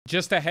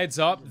Just a heads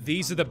up,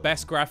 these are the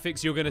best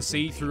graphics you're gonna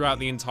see throughout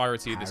the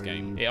entirety of this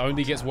game. It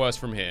only gets worse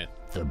from here.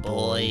 The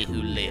boy who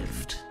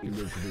lived. He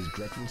lived with his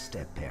dreadful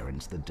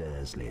step-parents, the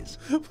Dursleys.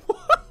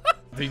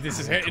 Dude, this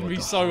is hitting me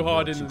so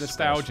hard in the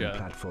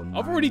nostalgia.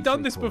 I've already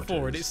done this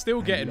before and it's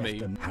still getting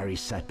me. Harry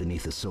sat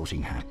beneath a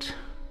sorting hat,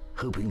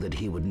 hoping that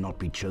he would not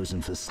be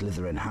chosen for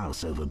Slytherin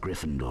House over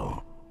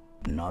Gryffindor.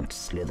 Not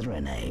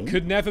Slytherin, eh?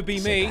 Could never be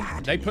me.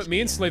 They put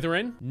me in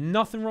Slytherin.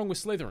 Nothing wrong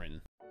with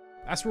Slytherin.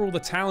 That's where all the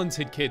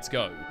talented kids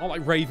go. Not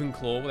like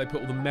Ravenclaw, where they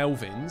put all the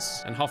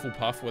Melvins, and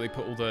Hufflepuff, where they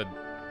put all the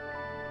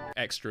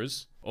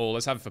extras. Or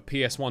let's have it for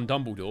PS1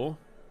 Dumbledore.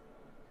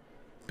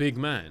 Big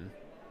man.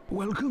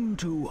 Welcome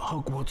to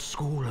Hogwarts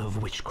School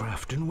of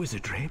Witchcraft and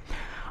Wizardry.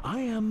 I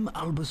am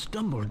Albus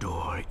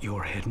Dumbledore,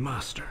 your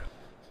headmaster.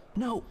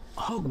 Now,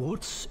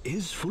 Hogwarts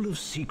is full of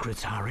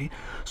secrets, Harry,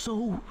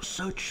 so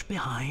search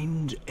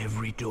behind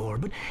every door.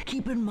 But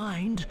keep in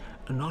mind,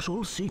 not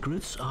all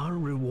secrets are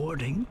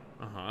rewarding.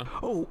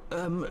 Oh,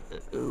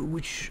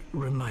 which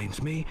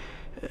reminds me,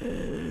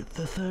 the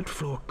third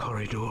floor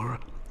corridor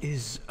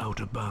is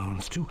out of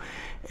bounds to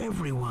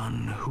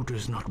everyone who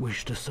does not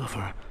wish to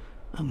suffer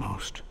a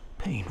most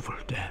painful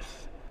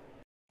death.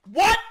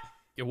 What?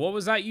 Yeah, what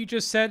was that you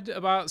just said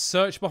about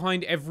search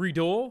behind every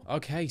door?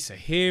 Okay, so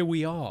here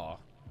we are.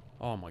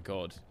 Oh my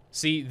god.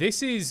 See,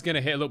 this is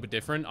gonna hit a little bit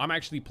different. I'm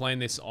actually playing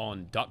this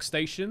on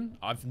DuckStation.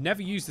 I've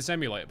never used this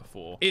emulator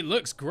before. It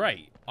looks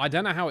great. I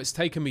don't know how it's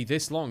taken me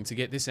this long to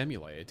get this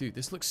emulator. Dude,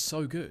 this looks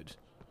so good.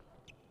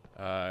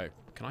 Can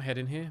I head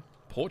in here?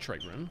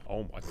 Portrait room?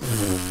 Oh my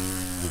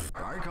god.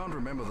 I can't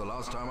remember the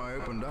last time I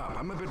opened up.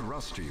 I'm a bit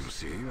rusty, you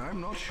see.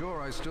 I'm not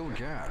sure I still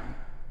can.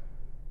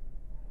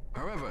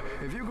 However,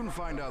 if you can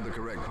find out the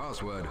correct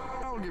password,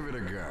 I'll give it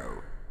a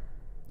go.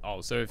 Oh,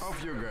 so if...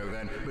 Off you go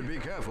then, but be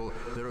careful,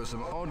 there are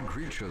some odd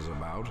creatures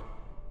about.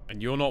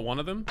 And you're not one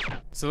of them?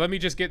 So let me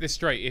just get this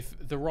straight. If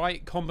the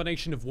right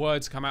combination of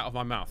words come out of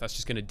my mouth, that's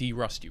just gonna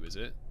de-rust you, is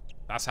it?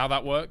 That's how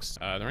that works?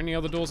 Are there any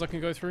other doors I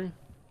can go through?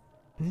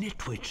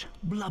 Nitwit,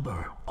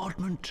 blubber,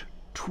 oddment,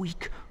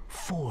 tweak.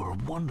 4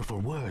 wonderful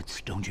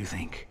words, don't you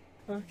think?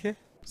 Okay.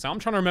 So I'm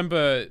trying to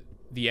remember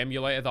the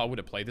emulator that I would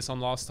have played this on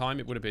last time.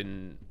 It would have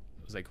been,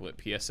 what do they call it,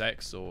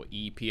 PSX or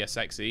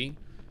EPSXE?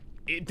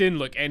 It didn't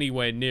look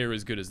anywhere near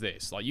as good as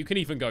this. Like, you can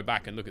even go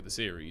back and look at the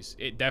series.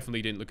 It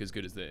definitely didn't look as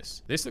good as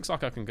this. This looks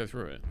like I can go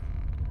through it.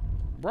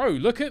 Bro,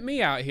 look at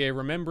me out here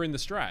remembering the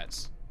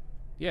strats.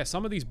 Yeah,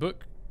 some of these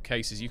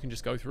bookcases you can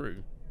just go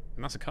through.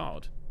 And that's a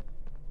card.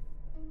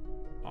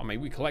 Oh,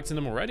 maybe we're collecting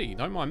them already.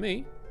 Don't mind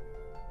me.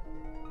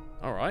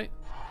 Alright.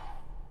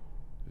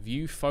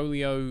 View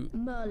folio...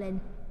 Merlin.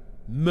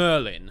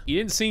 Merlin. He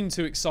didn't seem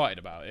too excited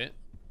about it.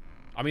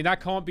 I mean,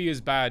 that can't be as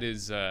bad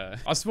as,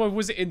 I suppose,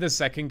 was it in the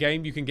second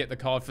game you can get the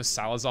card for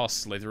Salazar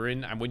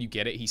Slytherin, and when you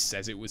get it, he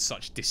says it with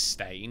such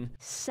disdain?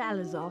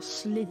 Salazar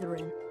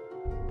Slytherin.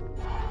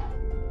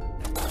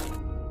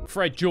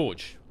 Fred,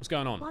 George, what's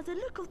going on? By the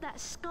look of that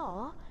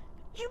scar,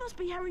 you must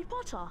be Harry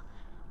Potter.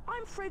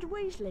 I'm Fred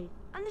Weasley,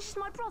 and this is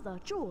my brother,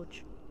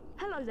 George.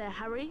 Hello there,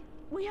 Harry.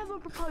 We have a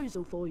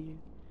proposal for you.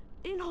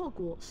 In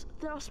Hogwarts,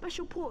 there are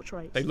special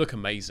portraits. They look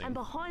amazing. And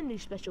behind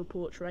these special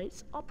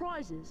portraits are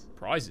prizes.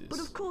 Prizes? But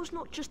of course,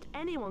 not just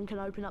anyone can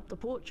open up the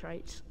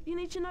portraits. You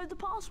need to know the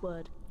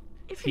password.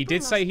 If he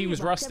did say he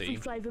was rusty. Every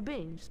flavour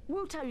beans,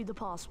 we'll tell you the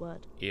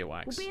password.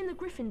 Earwax. We'll be in the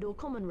Gryffindor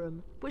common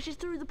room, which is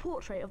through the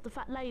portrait of the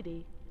fat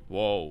lady.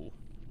 Whoa.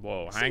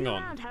 Whoa, hang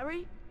on. See you around,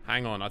 Harry.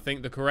 Hang on, I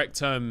think the correct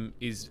term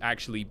is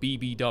actually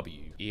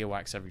BBW.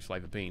 Earwax every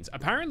flavored beans.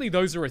 Apparently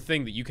those are a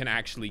thing that you can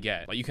actually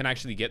get. Like, you can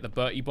actually get the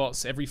Bertie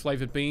Bott's every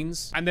flavored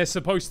beans. And they're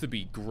supposed to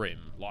be grim.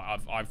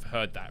 Like, I've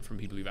heard that from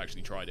people who've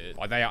actually tried it.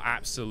 Like, they are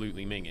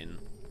absolutely minging.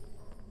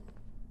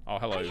 Oh,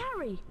 hello. Hey,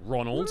 Harry.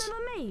 Ronald.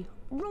 Remember me?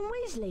 Ron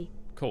Weasley.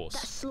 Of course.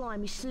 That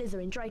slimy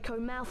Slytherin Draco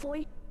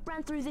Malfoy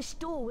ran through this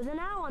door with an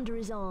owl under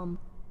his arm.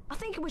 I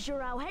think it was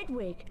your owl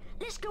Hedwig.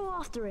 Let's go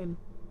after him.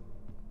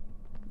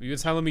 You're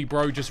telling me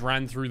bro just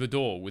ran through the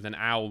door with an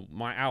owl,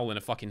 my owl in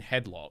a fucking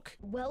headlock?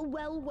 Well,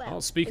 well, well. Oh,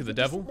 speak of the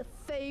devil. The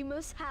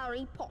famous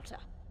Harry Potter.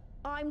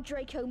 I'm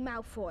Draco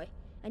Malfoy,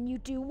 and you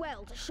do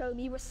well to show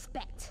me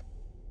respect.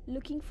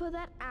 Looking for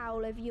that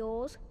owl of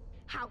yours?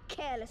 How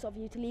careless of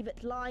you to leave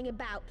it lying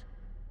about.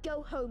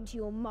 Go home to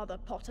your mother,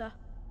 Potter.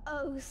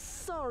 Oh,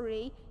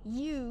 sorry.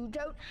 You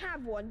don't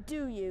have one,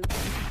 do you?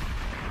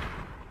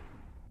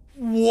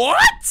 What?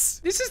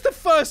 This is the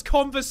first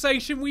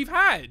conversation we've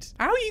had.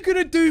 How are you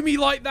gonna do me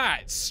like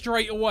that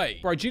straight away?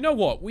 Bro, do you know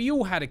what? We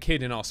all had a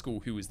kid in our school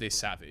who was this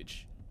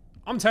savage.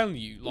 I'm telling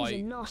you, like...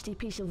 He's a nasty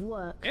piece of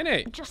work.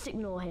 Innit? Just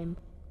ignore him.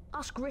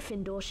 Us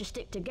Gryffindor should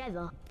stick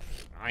together.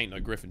 I ain't no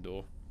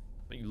Gryffindor.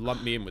 Don't you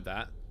lump me in with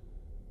that.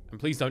 And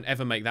please don't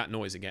ever make that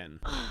noise again.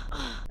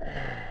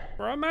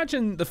 Bro,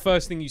 imagine the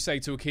first thing you say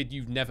to a kid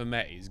you've never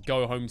met is,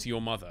 go home to your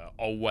mother.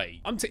 Oh,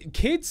 wait.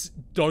 Kids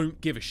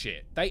don't give a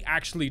shit. They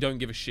actually don't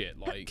give a shit.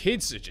 Like,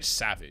 kids are just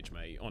savage,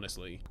 mate,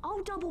 honestly.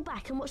 I'll double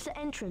back and watch the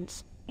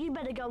entrance. You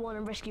better go on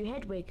and rescue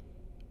Hedwig.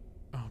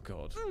 Oh,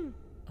 God.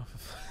 What the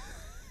fuck?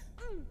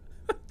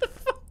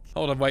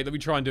 Hold on, wait. Let me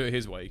try and do it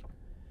his way.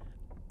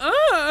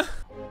 Ah!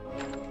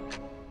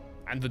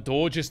 And the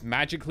door just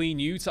magically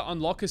knew to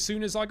unlock as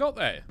soon as I got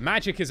there.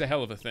 Magic is a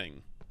hell of a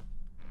thing.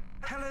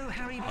 Hello,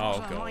 Harry Oh,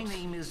 Potter. God. My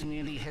name is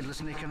Nearly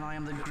Headless Nick, and I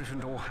am the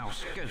Gryffindor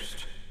house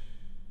ghost.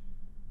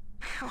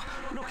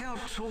 Look how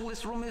tall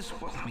this room is.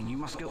 Well, I mean, you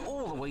must go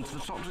all the way to the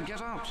top to get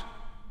out.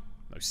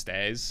 No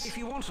stairs. If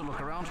you want to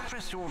look around,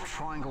 press your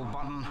triangle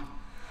button.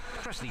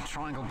 Press the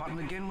triangle button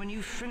again when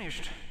you've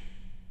finished.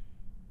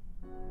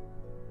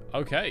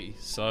 Okay,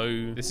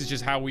 so this is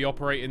just how we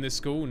operate in this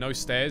school. No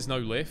stairs, no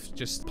lift,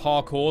 just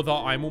parkour that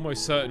I'm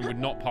almost certain would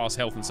not pass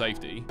health and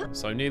safety.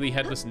 So Nearly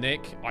Headless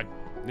Nick, I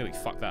nearly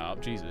fucked that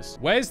up, Jesus.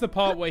 Where's the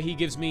part where he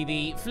gives me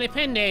the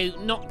Flipendo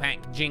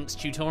knockback jinx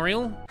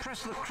tutorial?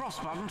 Press the cross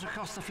button to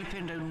cast the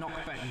Flipendo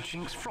knockback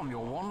jinx from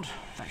your wand.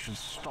 That should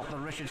stop the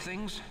wretched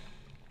things.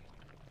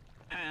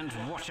 And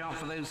watch out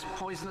for those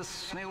poisonous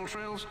snail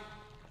trails.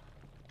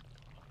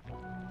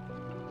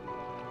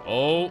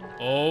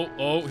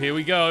 Oh, here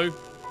we go.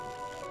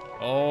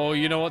 Oh,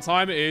 you know what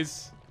time it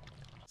is.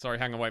 Sorry,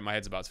 hang on, wait, my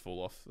head's about to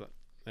fall off.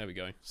 There we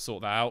go,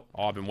 sort that out.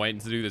 Oh, I've been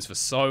waiting to do this for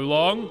so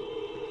long.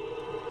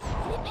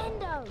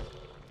 Flipendo!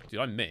 Dude,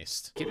 I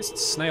missed. Get this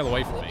snail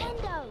away from me.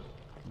 Flipendo!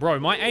 Bro,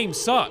 my aim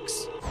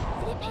sucks.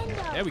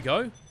 Flipendo! There we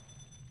go.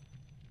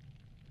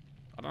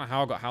 I don't know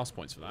how I got house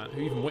points for that.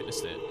 Who even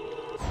witnessed it?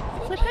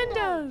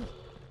 Flipendo!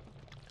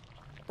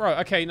 Bro,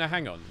 okay, now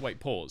hang on. Wait,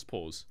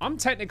 pause. I'm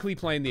technically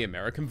playing the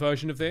American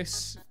version of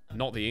this,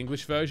 not the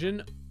English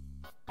version.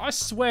 I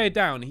swear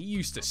down, he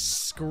used to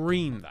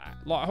scream that.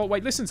 Like, oh,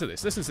 wait, listen to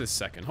this. Listen to this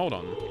second. Hold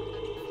on.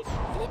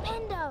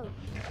 Flipendo!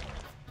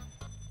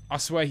 I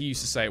swear he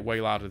used to say it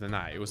way louder than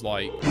that. It was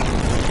like,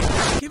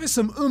 give it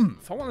some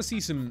oomph. I want to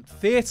see some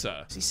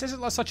theater. He says it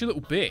like such a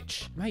little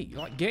bitch. Mate,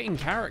 like, get in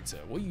character.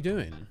 What are you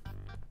doing?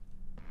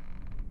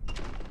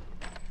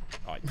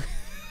 Right.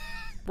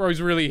 Bro's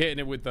really hitting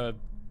it with the...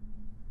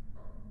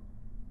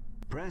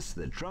 Press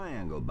the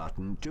triangle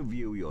button to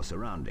view your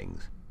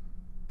surroundings.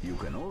 You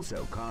can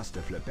also cast a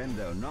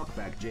Flipendo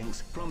knockback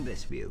jinx from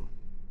this view.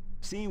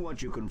 See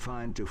what you can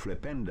find to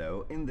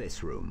Flipendo in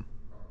this room.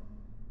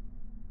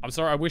 I'm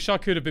sorry, I wish I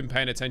could have been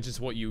paying attention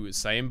to what you were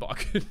saying, but I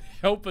couldn't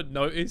help but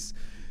notice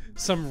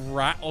some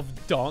rat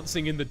of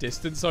dancing in the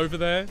distance over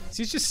there.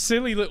 See, it's just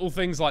silly little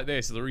things like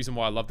this are the reason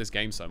why I love this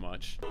game so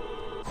much.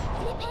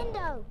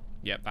 Flipendo!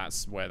 Yep,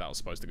 that's where that was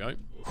supposed to go.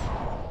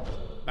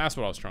 That's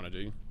what I was trying to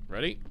do.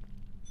 Ready?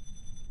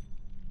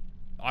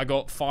 I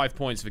got 5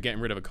 points for getting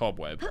rid of a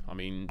cobweb. I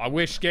mean, I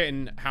wish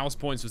getting house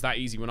points was that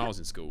easy when I was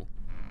in school.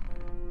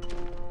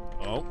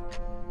 Oh.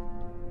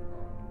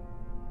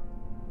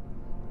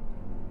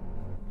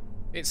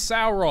 It's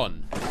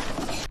Sauron.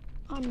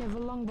 I'm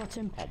Neville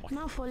Longbottom.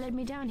 Malfoy led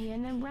me down here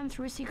and then ran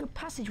through a secret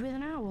passage with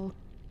an owl.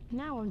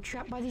 Now I'm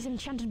trapped by these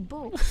enchanted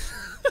books.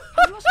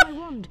 I've lost my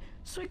wand,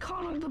 so I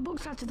can't knock the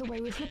books out of the way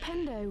with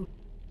Flipendo.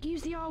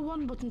 Use the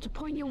R1 button to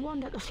point your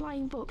wand at the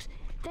flying books,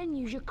 then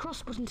use your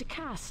cross button to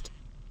cast.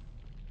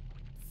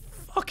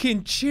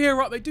 Fucking cheer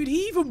up, dude.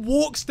 He even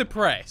walks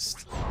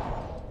depressed.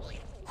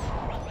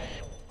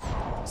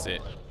 That's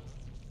it.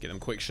 Get them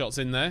quick shots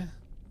in there.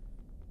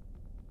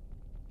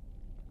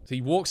 So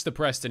he walks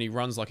depressed and he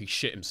runs like he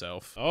shit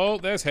himself. Oh,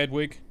 there's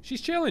Hedwig.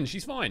 She's chilling.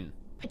 She's fine.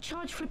 A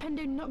charged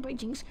Flipendo knockback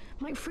jinx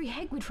might free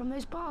Hagrid from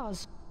those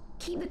bars.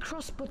 Keep the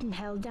cross button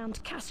held down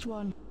to cast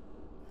one.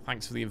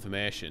 Thanks for the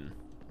information.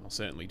 I'll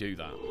certainly do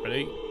that.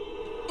 Ready?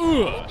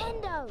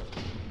 Flipendo!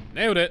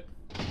 Nailed it.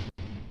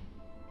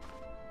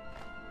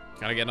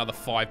 Can I get another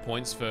 5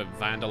 points for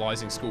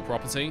vandalizing school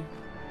property?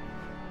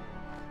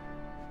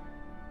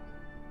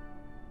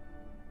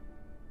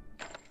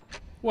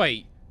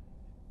 Wait.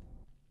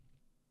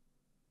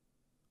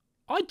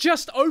 I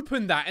just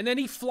opened that and then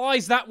he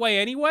flies that way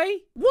anyway?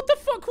 What the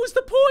fuck was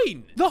the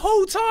point? The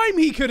whole time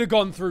he could have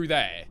gone through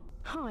there.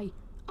 Hi,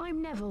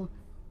 I'm Neville.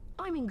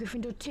 I'm in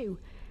Gryffindor too.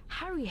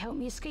 Harry helped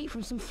me escape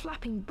from some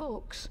flapping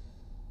books.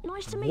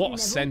 Nice to meet you, What a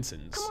Neville.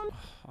 sentence. Come on.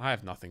 I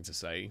have nothing to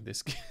say.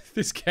 This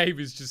game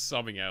is just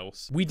something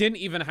else. We didn't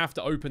even have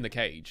to open the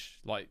cage.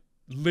 Like,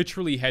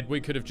 literally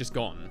Hedwig could have just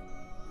gone.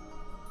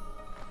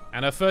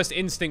 And her first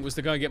instinct was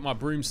to go and get my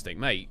broomstick.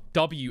 Mate,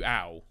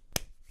 W-ow.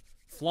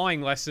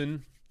 Flying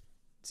lesson.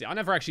 See, I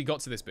never actually got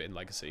to this bit in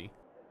Legacy.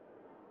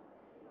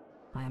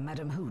 I am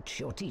Madam Hooch,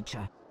 your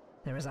teacher.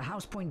 There is a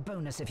house point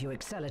bonus if you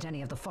excel at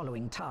any of the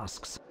following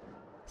tasks.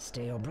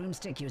 Steer your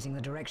broomstick using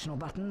the directional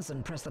buttons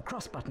and press the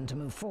cross button to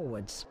move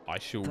forwards. I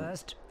shall...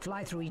 First,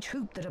 fly through each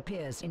hoop that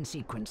appears in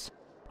sequence.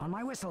 On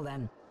my whistle,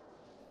 then.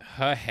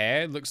 Her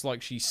hair looks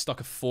like she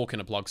stuck a fork in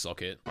a plug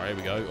socket. All right, here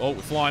we go. Oh,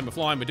 we're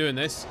flying, we're doing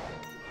this.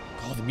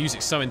 God, the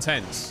music's so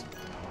intense.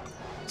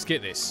 Let's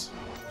get this.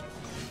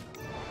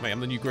 Mate, I'm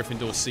the new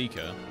Gryffindor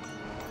Seeker.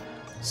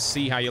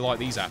 See how you like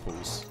these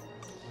apples.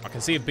 I can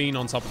see a bean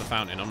on top of the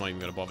fountain. I'm not even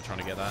going to bother trying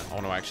to get that. I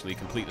want to actually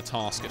complete the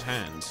task at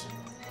hand.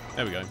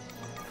 There we go.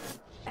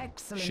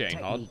 Excellent Shit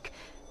ain't hard. technique.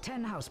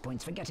 10 house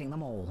points for getting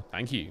them all.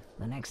 Thank you.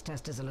 The next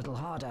test is a little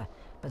harder,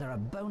 but there are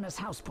bonus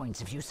house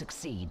points if you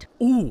succeed.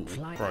 Ooh,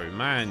 Fly- bro,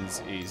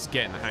 Mans is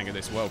getting the hang of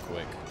this well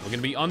quick. We're going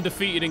to be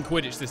undefeated in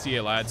Quidditch this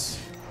year, lads.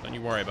 Don't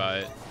you worry about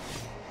it.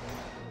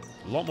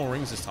 A lot more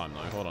rings this time, though.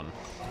 Hold on.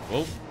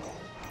 Whoa.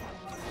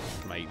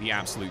 Mate, the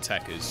absolute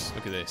techers.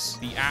 Look at this.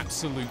 The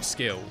absolute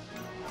skill.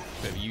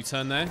 Bit of a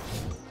U-turn there.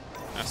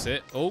 That's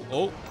it. Oh,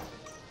 oh.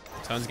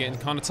 Turn's getting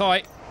kind of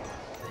tight.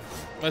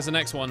 Where's the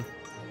next one?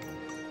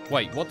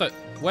 Wait, what the?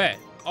 Where?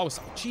 Oh,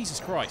 Jesus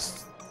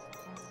Christ.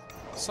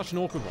 Such an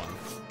awkward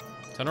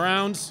one. Turn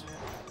around.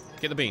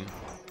 Get the bean.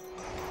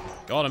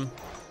 Got him.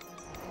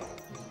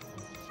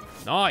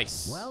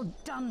 Nice. Well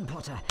done,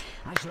 Potter.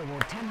 I shall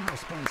award 10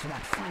 house points for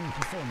that fine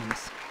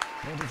performance.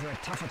 Ready for a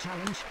tougher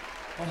challenge?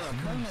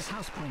 Bonus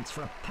house points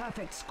for a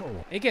perfect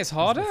score. It gets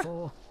harder?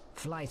 Before,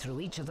 fly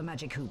through each of the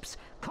magic hoops.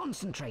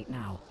 Concentrate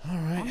now. All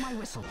right. On my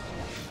whistle.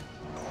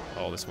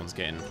 Oh, this one's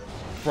getting...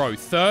 Bro,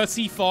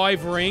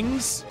 35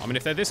 rings? I mean,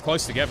 if they're this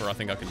close together, I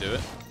think I can do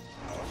it.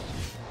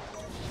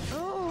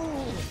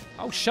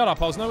 Oh, shut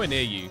up. I was nowhere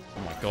near you.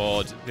 Oh, my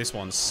God. This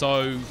one's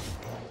so...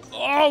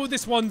 Oh,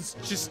 this one's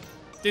just...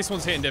 This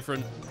one's hitting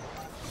different.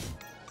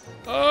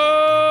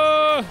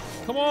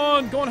 Come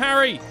on. Go on,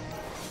 Harry.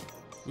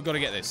 We've got to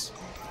get this.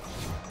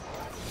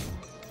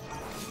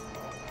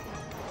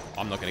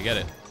 I'm not going to get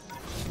it.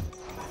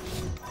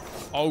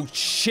 Oh,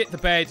 shit, the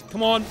bed.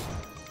 Come on.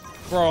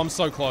 Bro, I'm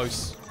so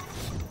close.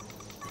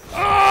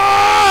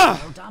 Ah!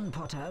 Well done,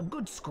 Potter. A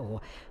good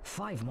score.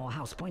 5 more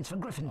house points for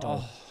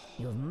Gryffindor. Oh.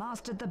 You have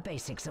mastered the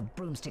basics of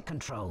broomstick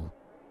control.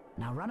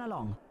 Now run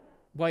along.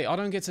 Wait, I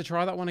don't get to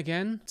try that one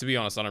again? To be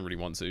honest, I don't really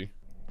want to.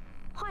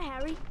 Hi,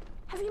 Harry.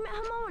 Have you met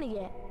Hermione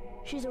yet?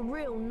 She's a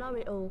real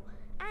know-it-all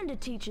and a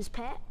teacher's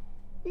pet.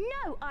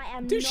 No, I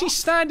am Dude, not. she's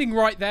standing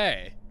right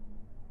there.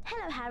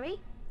 Hello, Harry.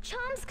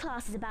 Charms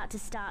class is about to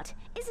start.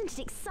 Isn't it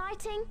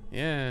exciting?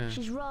 Yeah.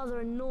 She's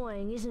rather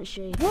annoying, isn't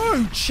she?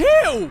 Bro,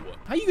 chill!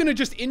 How are you gonna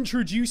just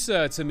introduce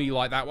her to me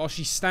like that while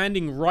she's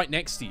standing right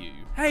next to you?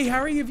 Hey,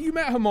 Harry, have you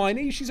met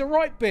Hermione? She's a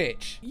right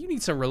bitch. You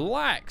need to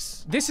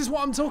relax. This is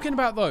what I'm talking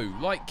about, though.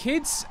 Like,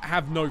 kids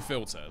have no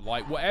filter.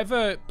 Like,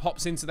 whatever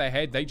pops into their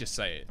head, they just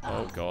say it.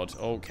 Oh, God.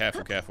 Oh,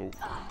 careful, careful.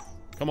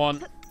 Come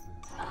on.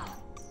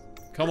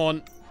 Come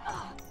on.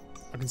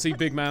 I can see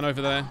Big Man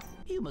over there.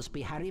 You must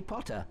be Harry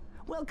Potter.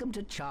 Welcome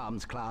to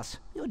Charms class.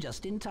 You're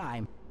just in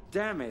time.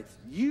 Damn it,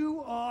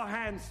 you are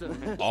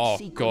handsome. Oh,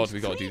 God,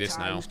 we gotta do this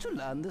now. To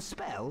learn the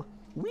spell.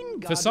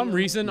 For some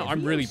reason,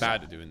 I'm really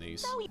bad at doing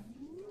these.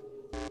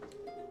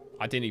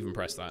 I didn't even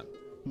press that.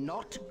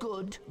 Not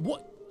good.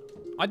 What?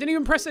 I didn't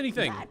even press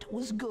anything. That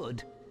was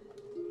good.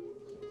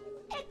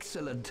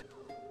 Excellent.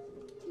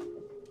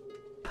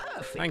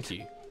 Perfect. Thank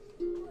you.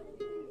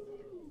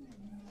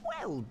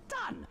 Well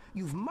done.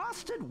 You've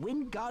mastered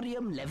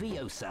Wingardium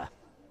Leviosa.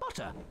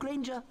 Potter,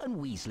 Granger, and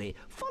Weasley,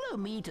 follow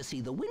me to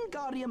see the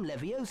Wingardium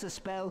Leviosa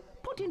spell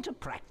put into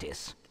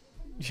practice.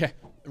 Yeah,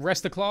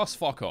 rest of class,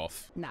 fuck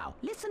off. Now,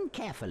 listen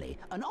carefully.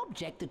 An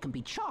object that can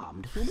be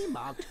charmed will be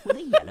marked with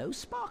a yellow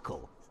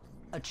sparkle.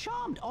 A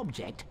charmed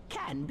object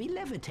can be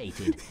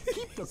levitated.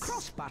 Keep the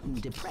cross button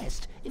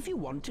depressed if you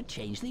want to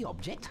change the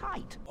object's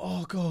height.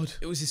 Oh, God.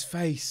 It was his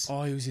face.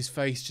 Oh, it was his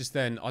face just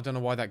then. I don't know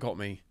why that got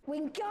me.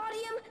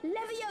 Wingardium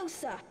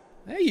Leviosa.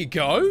 There you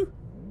go.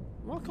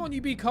 Why can't you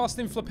be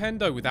casting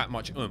Flipendo with that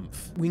much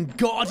oomph?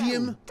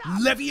 Wingardium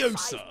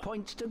Leviosa. 5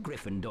 points to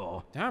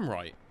Gryffindor. Damn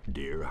right.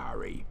 Dear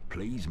Harry,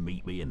 please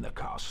meet me in the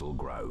castle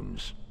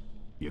grounds.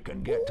 You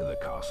can get to the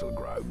castle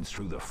grounds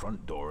through the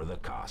front door of the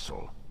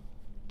castle.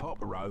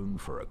 Pop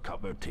around for a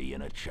cup of tea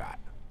and a chat.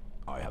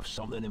 I have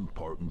something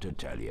important to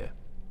tell you.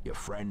 Your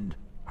friend,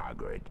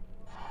 Hagrid.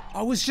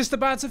 I was just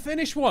about to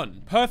finish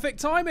one. Perfect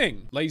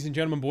timing. Ladies and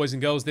gentlemen, boys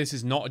and girls, this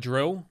is not a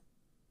drill.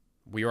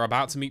 We are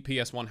about to meet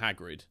PS1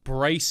 Hagrid.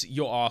 Brace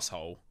your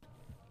asshole.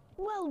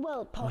 Well,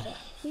 well, Potter,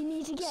 we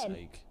meet again.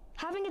 Sake.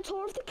 Having a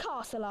tour of the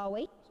castle, are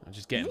we? I'm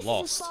just getting this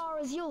lost. Is as far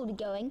as you'll be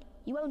going.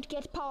 You won't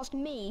get past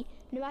me,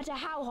 no matter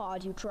how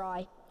hard you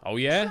try. Oh,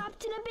 yeah?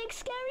 Trapped in a big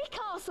scary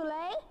castle,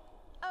 eh?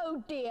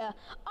 Oh dear,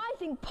 I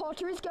think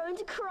Potter is going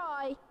to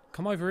cry.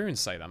 Come over here and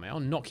say that, mate.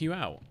 I'll knock you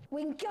out.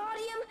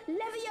 Wingardium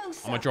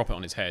Leviosa. I'm gonna drop it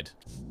on his head.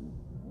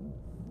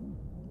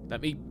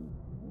 Let me...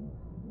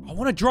 I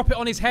want to drop it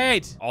on his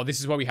head. Oh, this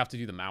is where we have to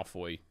do the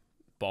Malfoy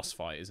boss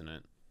fight, isn't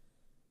it?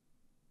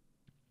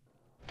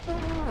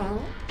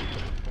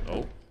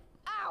 Oh.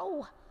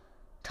 Ow!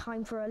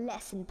 Time for a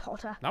lesson,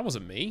 Potter. That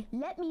wasn't me.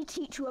 Let me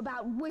teach you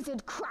about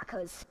wizard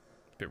crackers.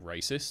 Bit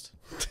racist.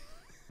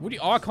 What do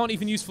you... Oh, I can't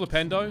even use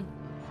Flipendo?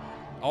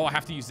 Oh, I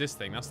have to use this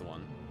thing. That's the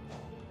one.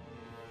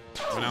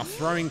 We're now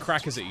throwing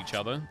crackers at each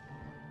other.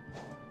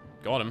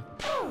 Got him.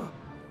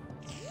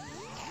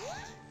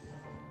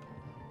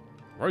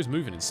 Ro's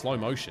moving in slow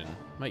motion.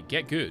 Mate,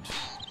 get good.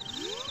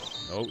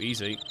 Oh,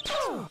 easy.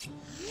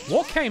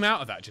 What came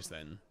out of that just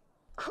then?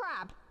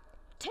 Crab,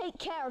 take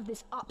care of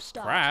this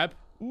upstart. Crab?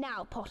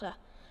 Now, Potter,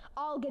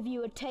 I'll give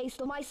you a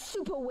taste of my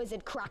super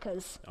wizard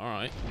crackers. All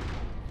right.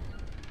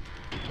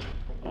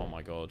 Oh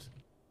my god.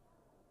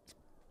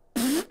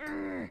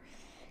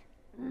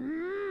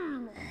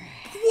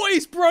 What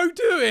is bro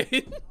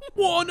doing?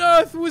 What on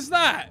earth was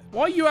that?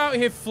 Why are you out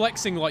here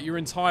flexing like your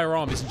entire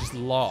arm isn't just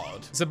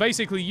lard? So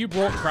basically you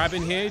brought Crab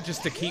in here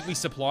just to keep me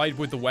supplied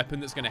with the weapon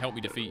that's going to help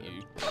me defeat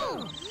you.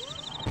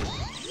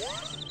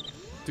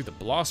 Dude,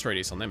 the blast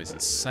radius on them is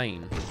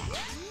insane.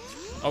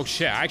 Oh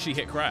shit, I actually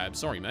hit crab.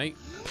 Sorry, mate.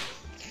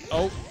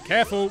 Oh,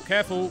 careful,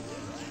 careful.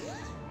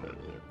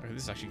 Okay,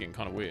 this is actually getting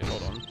kind of weird.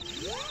 Hold on.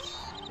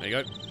 There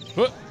you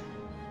go.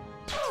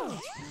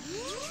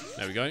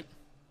 There we go.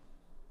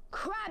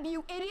 Crab,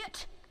 you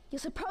idiot! You're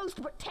supposed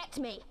to protect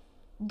me.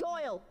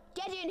 Goyle,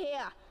 get in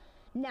here.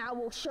 Now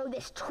we'll show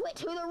this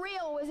twit who the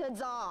real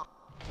wizards are.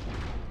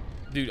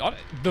 Dude,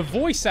 the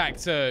voice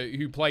actor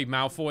who played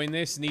Malfoy in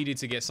this needed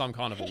to get some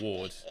kind of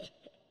award.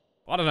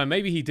 I don't know,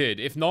 maybe he did.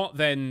 If not,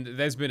 then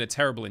there's been a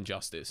terrible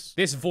injustice.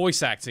 This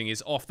voice acting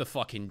is off the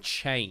fucking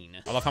chain.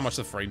 I love how much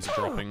the frames are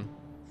dropping.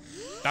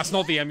 That's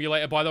not the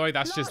emulator, by the way.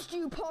 That's just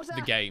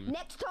the game.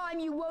 Next time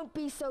you won't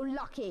be so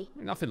lucky.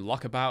 Nothing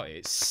luck about it.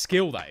 It's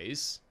skill, that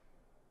is.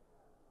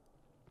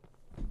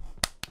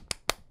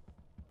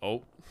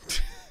 Oh.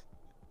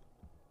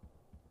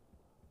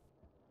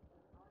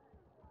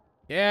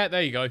 Yeah,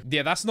 there you go.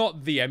 Yeah, that's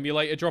not the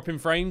emulator dropping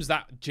frames.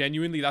 That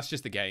genuinely, that's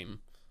just the game.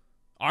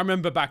 I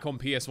remember back on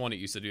PS1 it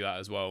used to do that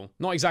as well.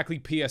 Not exactly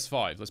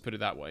PS5, let's put it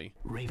that way.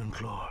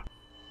 Ravenclaw.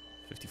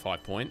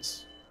 55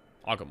 points.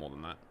 I got more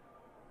than that.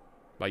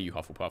 By you,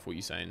 Hufflepuff, what are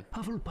you saying?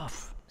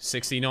 Hufflepuff.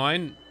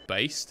 69,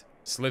 based.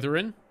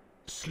 Slytherin.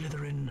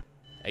 Slytherin.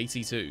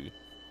 82.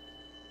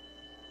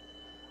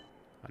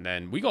 And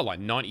then we got like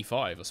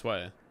 95, I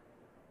swear.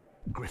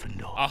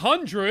 Gryffindor.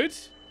 100?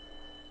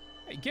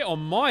 Hey, get on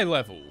my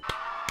level.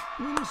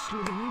 Will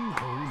Slytherin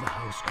hold the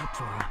house cup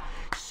for a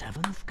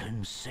 7th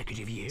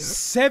consecutive year?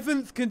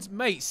 7th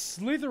mate,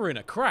 Slytherin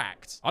are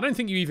cracked. I don't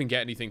think you even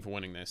get anything for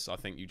winning this. I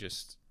think you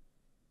just...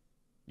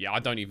 Yeah, I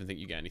don't even think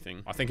you get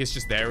anything. I think it's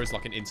just there as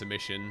like an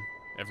intermission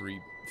every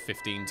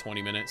 15,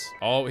 20 minutes.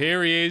 Oh,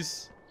 here he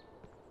is.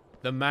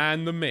 The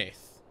man, the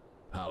myth.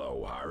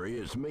 Hello, Harry.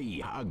 It's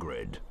me,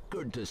 Hagrid.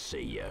 Good to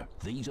see you.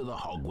 These are the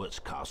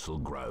Hogwarts Castle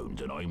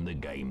grounds, and I'm the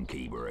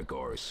gamekeeper, of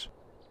course.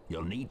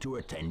 You'll need to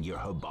attend your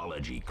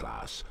herbology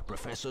class.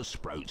 Professor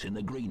Sprout's in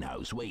the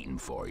greenhouse waiting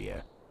for you.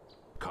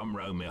 Come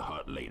round my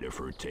hut later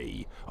for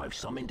tea. I've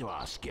something to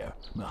ask you.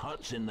 My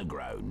hut's in the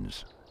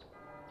grounds.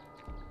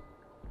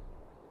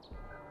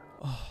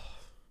 Oh,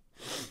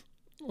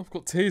 I've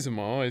got tears in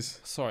my eyes.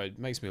 Sorry, it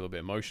makes me a little bit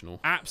emotional.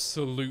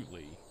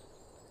 Absolutely.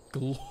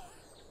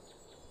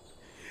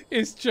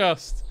 It's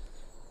just...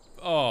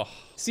 Oh.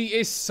 See,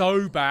 it's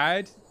so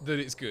bad that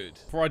it's good.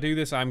 Before I do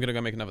this, I'm going to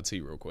go make another tea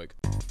real quick.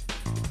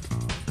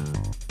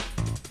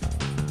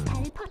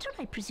 Harry Potter,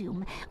 I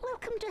presume.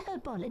 Welcome to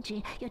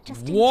herbology. You're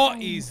just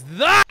What is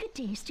that? Good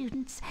day,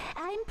 students.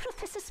 I'm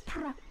Professor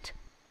Sprout.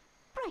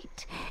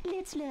 Right,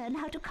 let's learn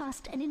how to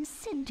cast an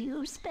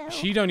incendio spell.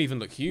 She don't even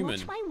look human.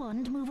 Watch my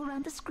wand move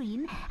around the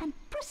screen and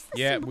press the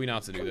Yeah, symbol. we know how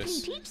to do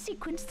this. Complete each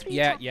sequence 3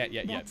 Yeah.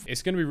 times.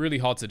 It's going to be really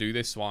hard to do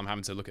this while I'm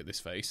having to look at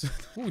this face.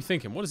 What are we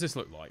thinking? What does this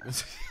look like?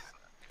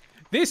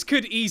 This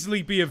could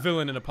easily be a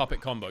villain in a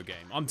puppet combo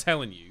game. I'm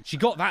telling you. She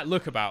got that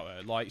look about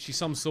her. Like, she's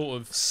some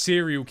sort of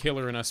serial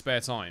killer in her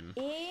spare time.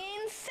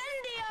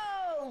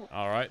 Incendio!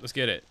 Alright, let's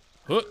get it.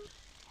 Huh.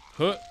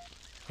 Huh.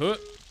 Huh.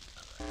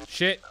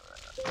 Shit.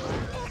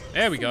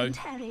 There we go.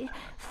 Harry,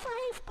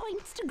 5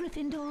 points to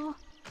Gryffindor. Oh,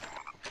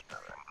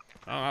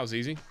 that was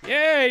easy.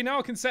 Yay, now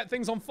I can set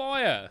things on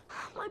fire.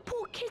 My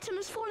poor kitten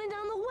has fallen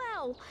down the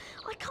well.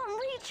 I can't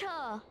reach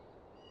her.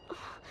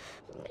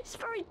 It's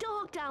very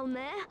dark down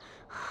there.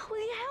 Will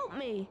you help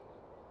me?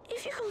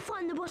 If you can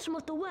find the bottom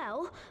of the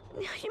well,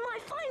 you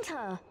might find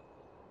her.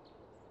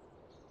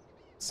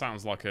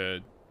 Sounds like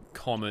a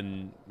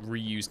common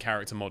reused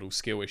character model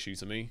skill issue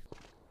to me.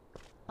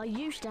 I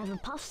used to have a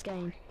Puffs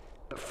game,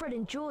 but Fred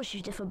and George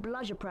used it for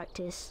bludger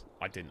practice.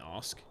 I didn't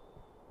ask.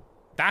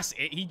 That's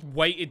it. He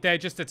waited there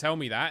just to tell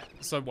me that.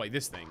 So wait,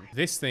 this thing.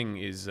 This thing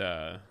is,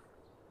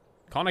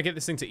 can't I get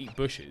this thing to eat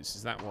bushes?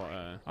 Is that what,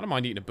 I don't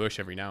mind eating a bush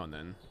every now and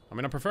then. I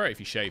mean, I prefer it if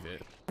you shave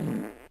it.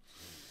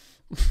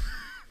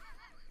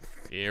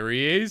 Here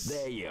he is.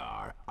 There you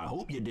are. I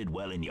hope you did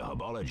well in your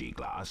herbology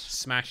class.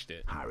 Smashed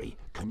it. Harry,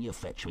 can you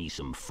fetch me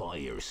some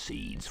fire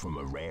seeds from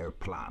a rare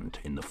plant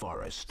in the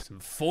forest? Some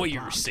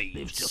fire seeds?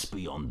 Lives just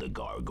beyond the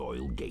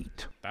Gargoyle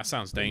Gate. That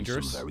sounds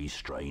dangerous. Some very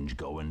strange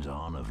goings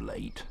on of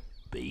late.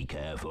 Be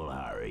careful,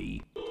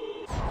 Harry.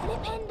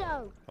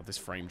 Flipendo! Oh, this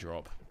frame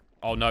drop.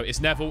 Oh no, it's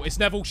Neville. It's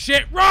Neville.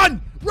 Shit,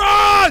 run!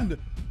 Run!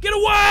 Get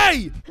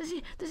away!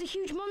 There's a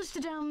huge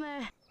monster down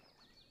there.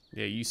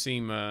 Yeah, you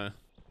seem, a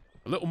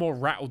little more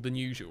rattled than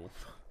usual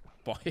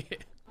by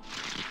it.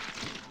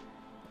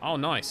 Oh,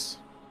 nice.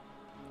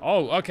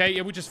 Oh, okay,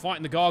 yeah, we're just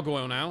fighting the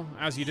gargoyle now,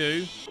 as you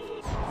do.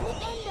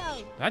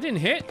 That didn't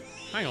hit.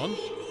 Hang on.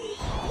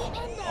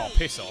 Oh,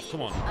 piss off.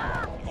 Come on.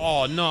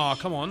 Oh, nah,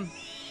 come on.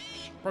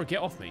 Bro, get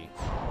off me.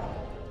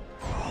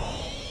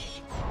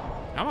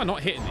 How am I not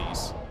hitting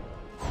these?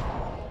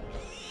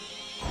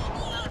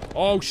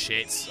 Oh,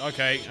 shit.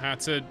 Okay, I had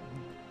to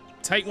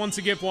take one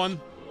to give one.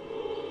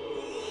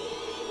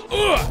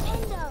 Ugh!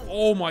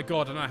 Oh my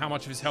god, I don't know how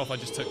much of his health I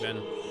just took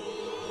then.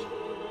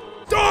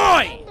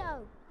 Die!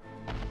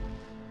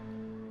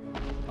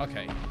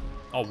 Okay.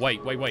 Oh,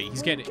 wait.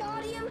 He's getting it.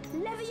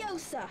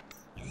 Leviosa.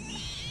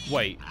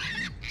 Wait.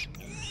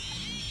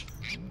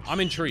 I'm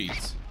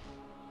intrigued.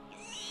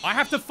 I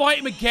have to fight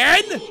him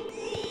again?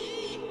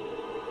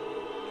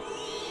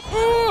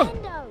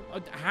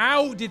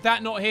 How did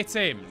that not hit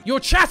him? You're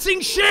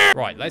chatting shit!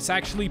 Right, let's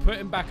actually put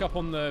him back up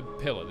on the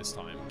pillar this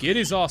time. Get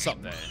his ass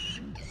up there.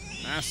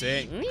 That's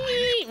it.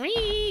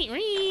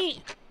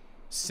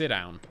 Sit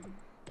down.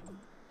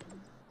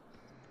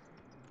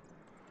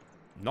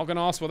 Not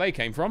gonna ask where they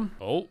came from.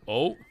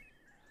 Oh.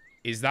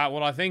 Is that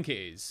what I think it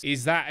is?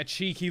 Is that a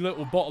cheeky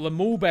little bottle of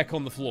Malbec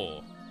on the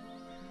floor?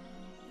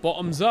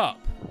 Bottoms up.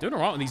 Doing all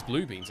right on these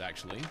blue beans,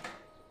 actually.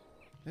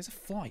 There's a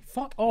fly.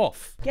 Fuck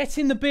off. Get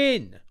in the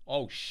bin.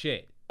 Oh,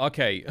 shit.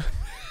 Okay.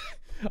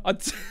 I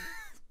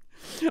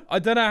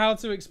don't know how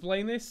to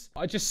explain this.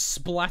 I just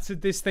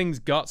splattered this thing's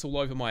guts all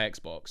over my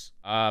Xbox.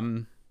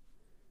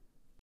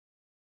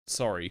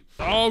 Sorry.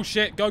 Oh,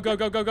 shit. Go.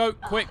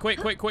 Quick.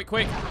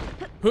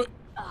 Huh.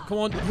 Come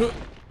on.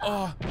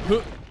 Huh.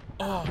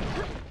 Oh.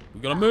 We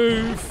gotta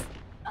move.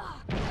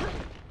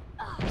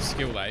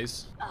 Skill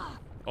days.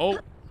 Oh.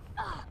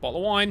 Bottle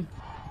of wine.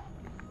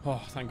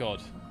 Oh, thank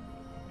God.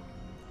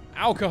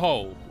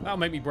 Alcohol. That'll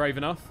make me brave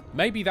enough.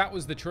 Maybe that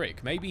was the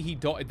trick. Maybe he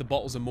dotted the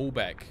bottles of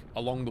Malbec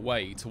along the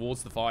way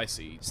towards the fire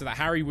seat so that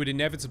Harry would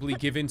inevitably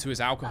give in to his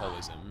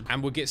alcoholism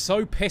and would get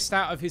so pissed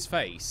out of his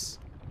face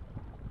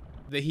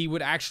that he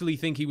would actually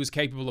think he was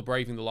capable of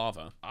braving the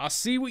lava. I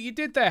see what you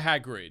did there,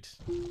 Hagrid.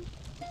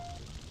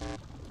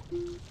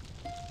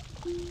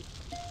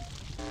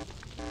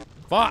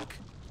 Fuck!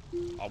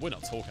 Oh, we're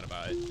not talking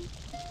about it.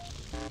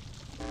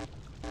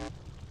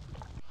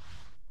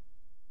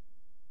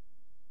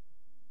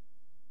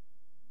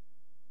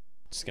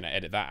 Just gonna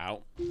edit that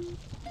out.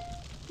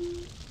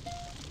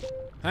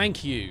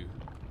 Thank you.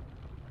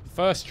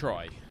 First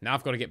try. Now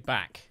I've got to get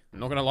back. I'm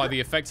not gonna lie, the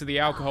effects of the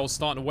alcohol's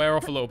starting to wear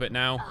off a little bit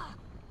now.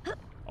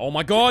 Oh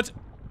my God!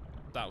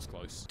 That was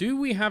close. Do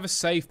we have a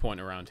save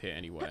point around here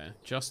anywhere?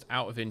 Just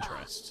out of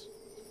interest.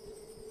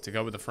 To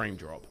go with the frame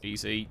drop.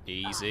 Easy.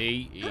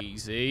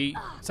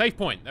 Save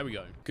point. There we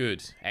go.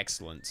 Good.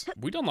 Excellent.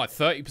 We've done like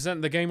 30%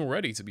 of the game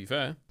already, to be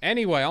fair.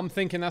 Anyway, I'm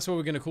thinking that's what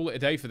we're going to call it a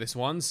day for this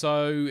one.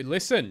 So,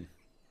 listen.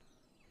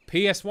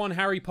 PS1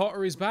 Harry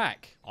Potter is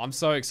back. I'm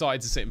so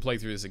excited to sit and play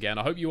through this again.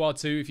 I hope you are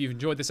too. If you've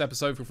enjoyed this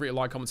episode, feel free to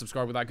like, comment,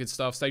 subscribe with that good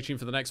stuff. Stay tuned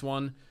for the next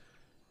one.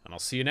 And I'll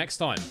see you next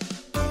time.